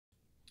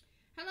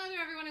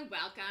everyone, and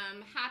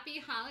welcome. Happy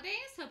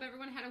holidays. Hope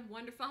everyone had a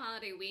wonderful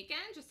holiday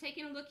weekend. Just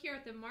taking a look here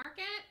at the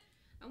market.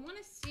 I want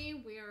to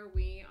see where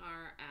we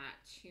are at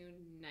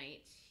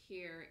tonight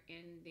here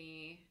in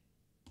the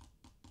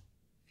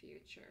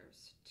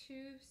futures.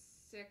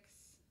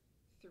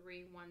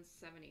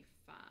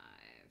 263175.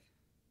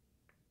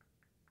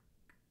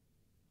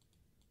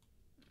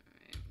 All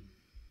right.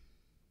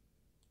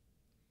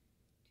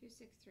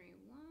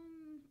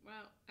 2631.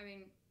 Well, I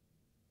mean,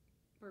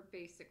 we're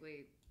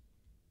basically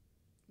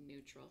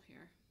neutral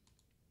here.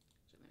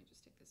 So let me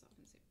just take this off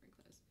and see if we can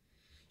close.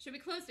 So we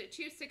closed at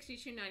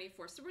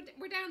 262.94. So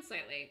we're down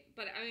slightly,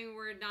 but I mean,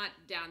 we're not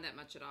down that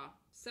much at all.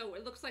 So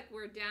it looks like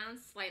we're down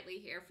slightly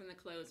here from the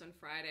close on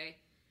Friday.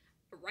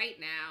 Right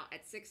now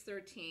at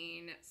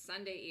 6:13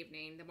 Sunday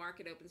evening, the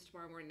market opens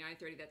tomorrow morning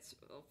 9:30. That's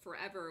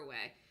forever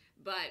away,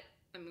 but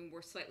I mean,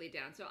 we're slightly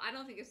down. So I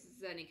don't think this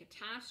is any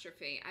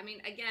catastrophe. I mean,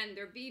 again,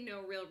 there'd be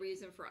no real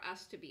reason for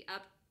us to be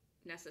up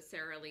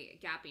necessarily,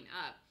 gapping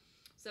up.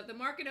 So if the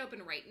market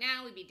opened right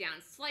now, we'd be down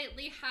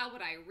slightly. How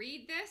would I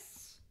read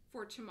this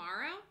for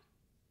tomorrow?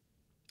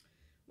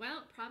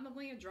 Well,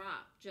 probably a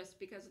drop, just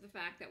because of the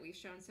fact that we've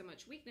shown so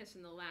much weakness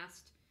in the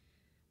last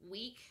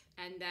week,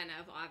 and then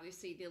of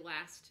obviously the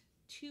last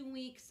 2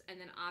 weeks, and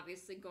then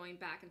obviously going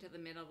back into the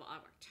middle of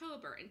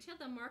October. Until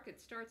the market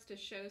starts to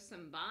show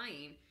some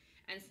buying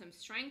and some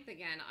strength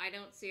again, I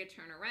don't see a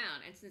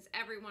turnaround. And since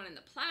everyone on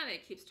the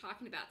planet keeps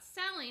talking about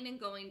selling and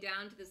going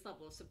down to this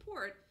level of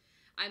support,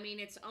 I mean,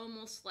 it's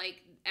almost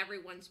like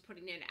everyone's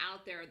putting it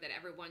out there that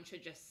everyone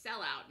should just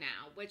sell out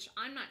now, which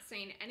I'm not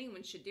saying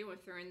anyone should do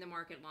if they're in the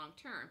market long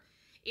term.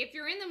 If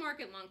you're in the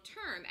market long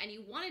term and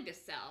you wanted to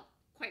sell,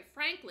 quite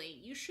frankly,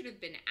 you should have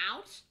been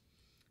out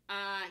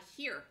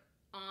here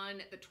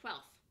on the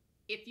 12th.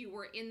 If you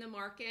were in the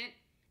market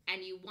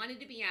and you wanted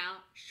to be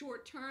out,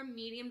 short term,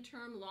 medium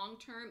term, long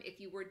term, if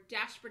you were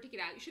desperate to get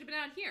out, you should have been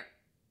out here,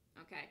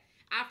 okay,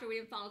 after we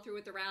didn't follow through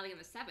with the rally on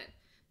the 7th.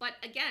 But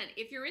again,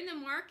 if you're in the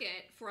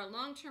market for a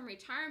long-term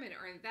retirement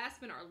or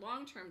investment or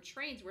long-term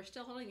trades, we're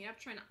still holding the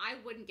uptrend, I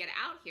wouldn't get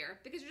out here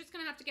because you're just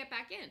going to have to get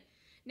back in.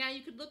 Now,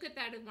 you could look at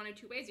that in one or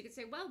two ways. You could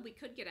say, well, we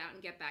could get out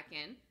and get back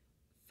in.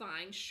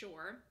 Fine,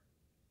 sure.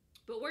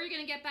 But where are you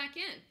going to get back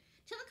in?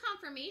 Till the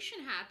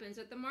confirmation happens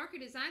that the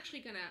market is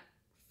actually going to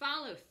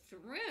follow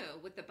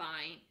through with the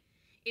buying,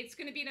 it's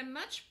going to be at a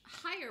much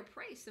higher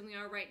price than we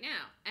are right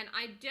now. And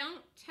I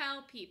don't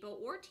tell people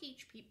or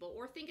teach people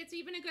or think it's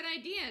even a good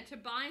idea to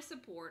buy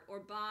support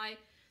or buy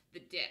the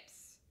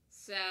dips.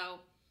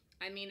 So,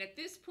 I mean, at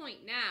this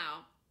point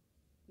now,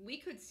 we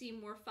could see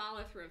more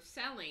follow through of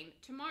selling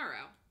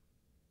tomorrow.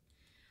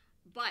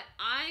 But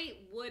I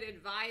would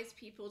advise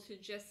people to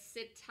just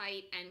sit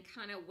tight and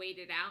kind of wait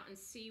it out and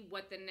see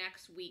what the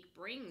next week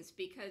brings,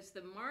 because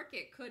the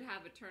market could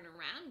have a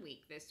turnaround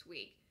week this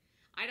week.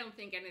 I don't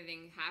think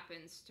anything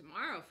happens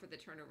tomorrow for the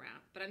turnaround,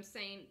 but I'm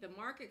saying the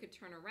market could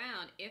turn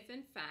around if,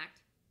 in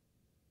fact,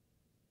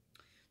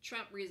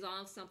 Trump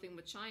resolves something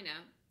with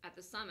China at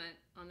the summit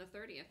on the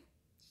 30th.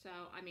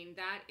 So, I mean,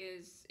 that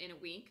is in a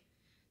week.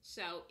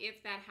 So,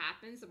 if that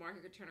happens, the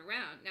market could turn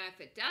around. Now, if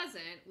it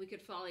doesn't, we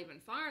could fall even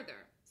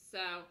farther.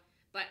 So,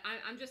 but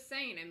I'm just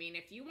saying, I mean,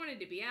 if you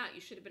wanted to be out,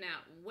 you should have been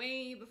out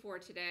way before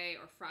today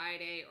or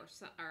Friday or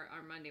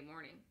Monday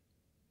morning.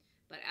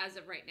 But as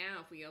of right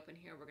now, if we open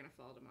here, we're going to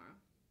fall tomorrow.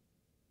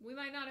 We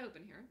might not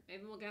open here.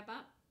 Maybe we'll gap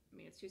up. I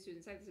mean, it's too soon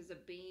to say. This is a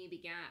baby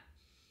gap.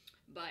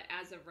 But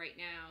as of right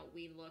now,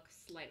 we look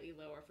slightly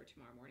lower for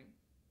tomorrow morning.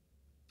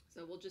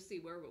 So we'll just see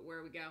where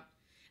we go.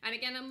 And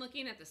again, I'm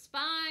looking at the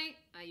SPY.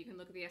 You can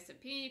look at the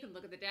S&P. You can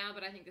look at the Dow.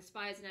 But I think the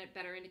SPY is a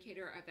better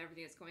indicator of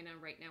everything that's going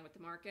on right now with the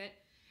market.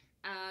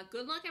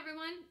 Good luck,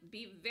 everyone.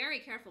 Be very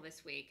careful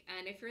this week.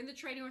 And if you're in the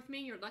trading with me,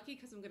 you're lucky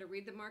because I'm going to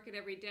read the market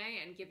every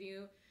day and give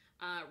you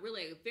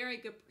really a very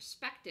good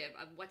perspective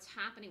of what's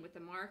happening with the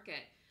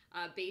market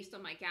based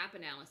on my gap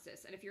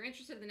analysis. And if you're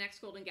interested in the next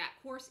Golden Gap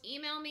course,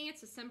 email me.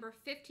 It's December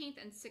 15th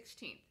and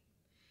 16th.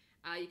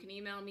 You can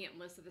email me at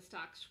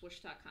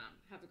melissa@swoosh.com.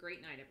 Have a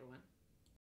great night, everyone.